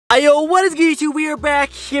Yo, what is good YouTube? We are back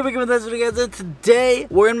here again with this video, guys, and today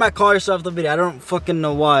we're in my car to start off the video. I don't fucking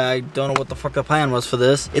know why. I don't know what the fuck the plan was for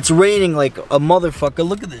this. It's raining like a motherfucker.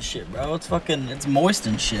 Look at this shit, bro. It's moist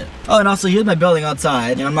and shit. Oh, and also here's my building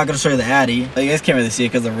outside. I'm not gonna show you the Addy. You guys can't really see it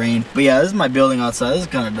because of the rain. But yeah, this is my building outside. This is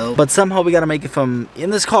kind of dope. But somehow we gotta make it from in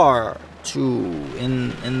this car to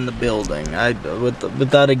in the building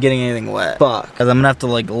without it getting anything wet. Fuck, because I'm gonna have to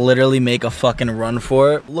like literally make a fucking run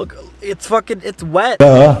for it. Look, it's wet.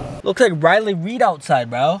 Looks like Riley Reid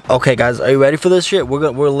outside, bro. Okay guys, are you ready for this shit?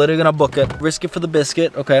 We're literally gonna book it. Risk it for the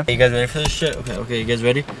biscuit. Okay, you guys ready for this shit? Okay, you guys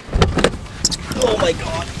ready? Oh my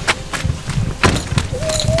god.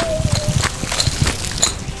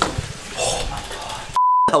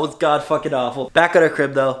 That was god fucking awful. Back at our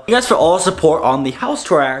crib though. Thank you guys for all the support on the house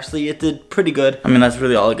tour. Actually, it did pretty good. I mean, that's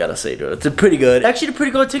really all I gotta say to it. It did pretty good. Actually did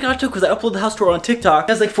pretty good on TikTok too, because I uploaded the house tour on TikTok. It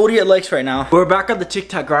has like 48 likes right now. We're back on the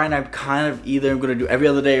TikTok grind. I'm kind of either gonna do every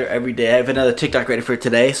other day or every day. I have another TikTok ready for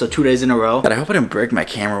today, so 2 days in a row. But I hope I didn't break my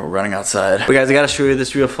camera. We're running outside. But guys, I gotta show you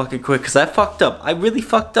this real fucking quick, because I fucked up. I really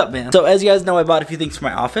fucked up, man. So as you guys know, I bought a few things for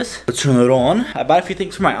my office. Let's turn it on. I bought a few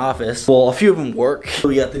things for my office. Well, a few of them work.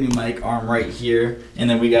 We got the new mic arm right here, and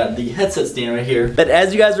then we got the headset stand right here. But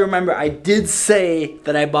as you guys remember, I did say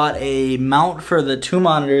that I bought a mount for the 2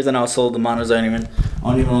 monitors, and I sold the monitors. I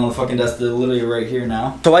don't even on the fucking desk. They're literally right here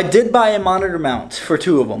now. So I did buy a monitor mount for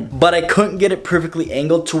 2 of them, but I couldn't get it perfectly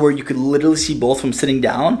angled to where you could literally see both from sitting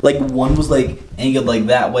down. Like one was like angled like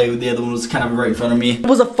that way, the other one was kind of right in front of me. It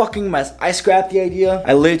was a fucking mess. I scrapped the idea.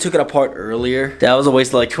 I literally took it apart earlier. That was a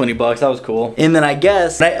waste of like 20 bucks. That was cool. And then I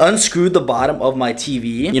guess when I unscrewed the bottom of my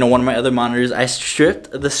TV, you know, one of my other monitors, I stripped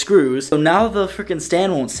the screws. So now the freaking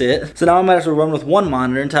stand won't sit. So now I might have to run with 1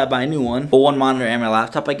 monitor until I buy a new one. But 1 monitor and my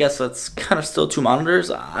laptop, I guess that's kind of still 2 monitors.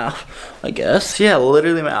 I guess. Yeah,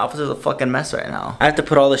 literally my office is a fucking mess right now. I have to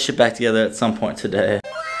put all this shit back together at some point today.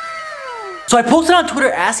 So I posted on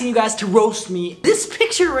Twitter asking you guys to roast me. This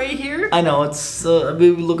picture right here, I know it's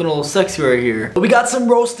maybe looking a little sexy right here, but we got some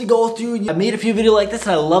roast to go through. I made a few videos like this,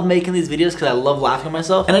 and I love making these videos because I love laughing at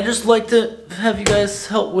myself, and I just like to have you guys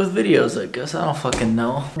help with videos, I guess. I don't fucking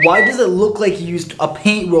know. Why does it look like you used a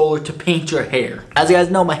paint roller to paint your hair? As you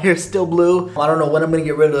guys know, my hair is still blue. I don't know when I'm gonna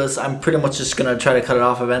get rid of this. I'm pretty much just gonna try to cut it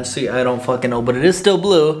off eventually. I don't fucking know, but it is still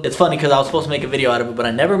blue. It's funny because I was supposed to make a video out of it, but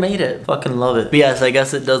I never made it. Fucking love it. But yes, I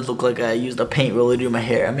guess it does look like I used a paint roller to do my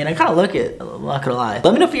hair. I mean, I kind of like it. I'm not gonna lie.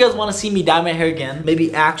 Let me know if you guys want to see me dye my hair again.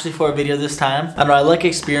 Maybe actually for a video this time. I don't know. I like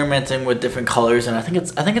experimenting with different colors, and I think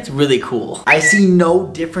it's really cool. I see no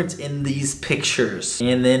difference in these pictures.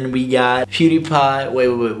 And then we got PewDiePie.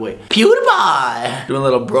 Wait. PewDiePie doing a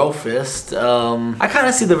little bro fist. I kind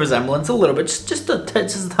of see the resemblance a little bit, just a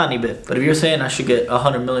tiny bit. But if you're saying I should get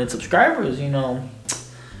 100 million subscribers, you know,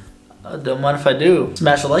 don't mind if I do.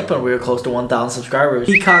 Smash the like button. We were close to 1,000 subscribers.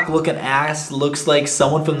 Peacock looking ass looks like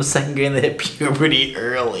someone from the 2nd grade that hit puberty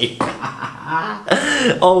early.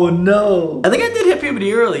 Oh no. I think I did hit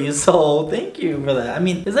puberty early, so thank you for that. I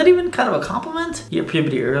mean, is that even kind of a compliment? You hit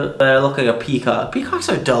puberty early, but I look like a peacock. Peacocks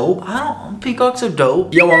are dope. Peacocks are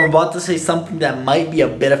dope. Yo, I'm about to say something that might be a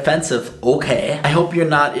bit offensive. Okay. I hope you're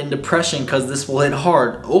not in depression because this will hit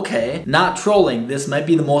hard. Okay. Not trolling. This might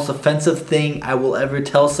be the most offensive thing I will ever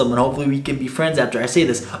tell someone. Hopefully we can be friends after I say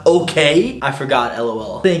this. Okay? I forgot,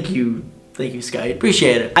 LOL. Thank you. Thank you, Skype.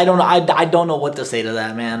 Appreciate it. I don't know. I don't know what to say to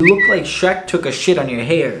that, man. You look like Shrek took a shit on your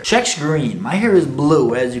hair. Shrek's green. My hair is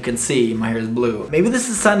blue, as you can see. My hair is blue. Maybe this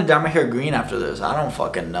is time to dye my hair green after this. I don't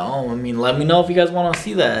fucking know. I mean, let me know if you guys want to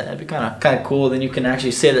see that. That'd be kind of cool. Then you can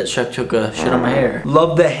actually say that Shrek took a shit on my hair.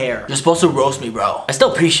 Love the hair. You're supposed to roast me, bro. I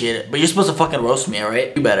still appreciate it, but you're supposed to fucking roast me,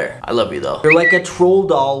 alright? You better. I love you, though. You're like a troll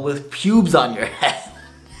doll with pubes on your head.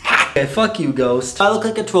 Okay, fuck you, ghost. I look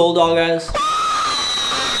like a troll doll, guys.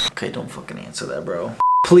 Okay, don't fucking answer that, bro.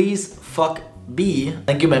 Please fuck B.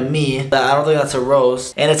 Thank you, by me. I don't think that's a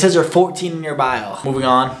roast. And it says you're 14 in your bio. Moving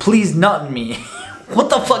on. Please nut in me.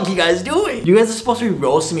 What the fuck you guys doing? You guys are supposed to be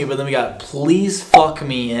roasting me, but then we got please fuck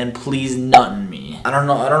me and please nut in me. I don't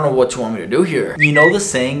know what you want me to do here. You know the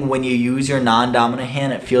saying, when you use your non-dominant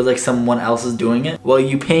hand, it feels like someone else is doing it? Well,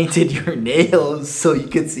 you painted your nails so you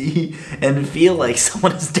could see and feel like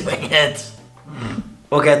someone is doing it.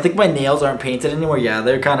 Okay, I think my nails aren't painted anymore. Yeah,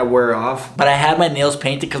 they're kind of wear off. But I had my nails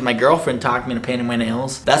painted because my girlfriend talked me into painting my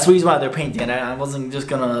nails. That's the reason why they're painted. I wasn't just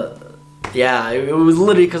gonna... Yeah, it was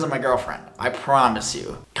literally because of my girlfriend. I promise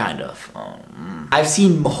you. Kind of. I've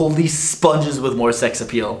seen holy sponges with more sex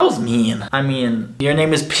appeal. That was mean. I mean, your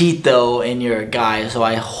name is Pete though, and you're a guy, so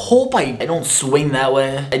I hope I don't swing that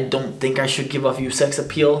way. I don't think I should give off you sex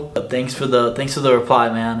appeal. But thanks for the reply,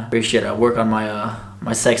 man. Appreciate it. I work on my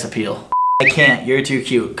my sex appeal. I can't. You're too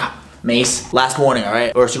cute. Mace, last warning,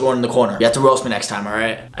 alright? Or else you're going in the corner. You have to roast me next time,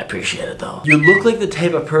 alright? I appreciate it though. You look like the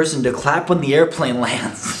type of person to clap when the airplane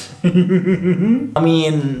lands. I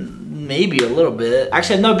mean, maybe a little bit.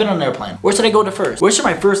 Actually, I've never been on an airplane. Where should I go to first? Where should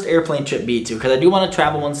my first airplane trip be to? Because I do want to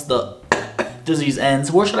travel once the disease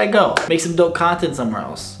ends. Where should I go? Make some dope content somewhere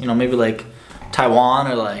else. You know, maybe like Taiwan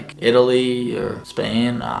or like Italy or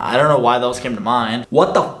Spain. I don't know why those came to mind.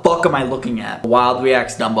 What the fuck am I looking at? A wild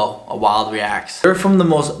reacts, Dumbo. A wild reacts. They're from the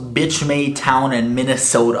most bitch-made town in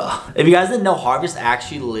Minnesota. If you guys didn't know, Harvest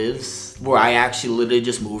actually lives where I actually literally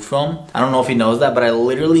just moved from. I don't know if he knows that, but I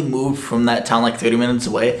literally moved from that town like 30 minutes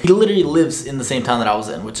away. He literally lives in the same town that I was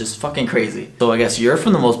in, which is fucking crazy. So I guess you're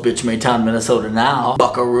from the most bitch-made town in Minnesota now.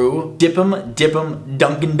 Buckaroo. Dip 'em,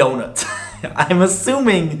 Dunkin' Donuts. I'm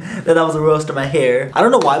assuming that was a roast of my hair. I don't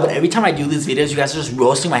know why, but every time I do these videos, you guys are just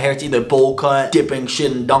roasting my hair. It's either bowl cut, dipping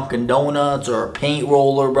shit in Dunkin' Donuts, or a paint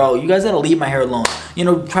roller, bro. You guys gotta leave my hair alone. You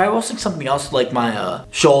know, try roasting something else like my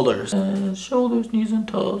shoulders. Shoulders, knees and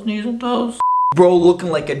toes, knees and toes. Bro looking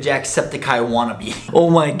like a Jacksepticeye wannabe. Oh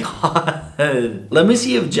my god. Let me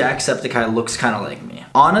see if Jacksepticeye looks kind of like me.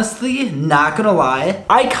 Honestly, not gonna lie,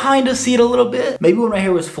 I kind of see it a little bit. Maybe when my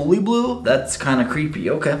hair was fully blue, that's kind of creepy.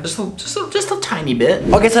 Okay, just a tiny bit.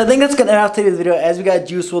 Okay, so I think that's gonna end off today's video as we got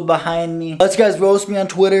Juice WRLD behind me. Let's you guys roast me on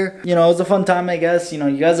Twitter. You know, it was a fun time, I guess. You know,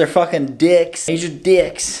 you guys are fucking dicks. Major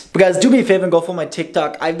dicks. But guys, do me a favor and go follow my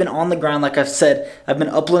TikTok. I've been on the ground, like I've said. I've been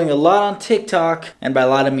uploading a lot on TikTok. And by a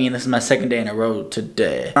lot, I mean this is my second day in a row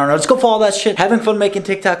today. I don't know, let's go follow that shit. Having fun making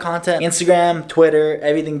TikTok content. Instagram, Twitter,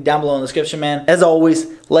 everything down below in the description, man. As always,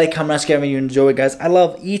 like, comment, subscribe, and you enjoy it, guys. I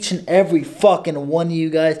love each and every fucking one of you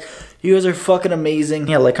guys. You guys are fucking amazing.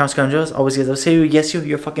 Yeah, like, comment, subscribe, and enjoy us. Always, guys, I'll say you, yes,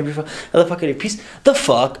 you're fucking beautiful. Motherfucker, peace the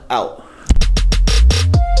fuck out.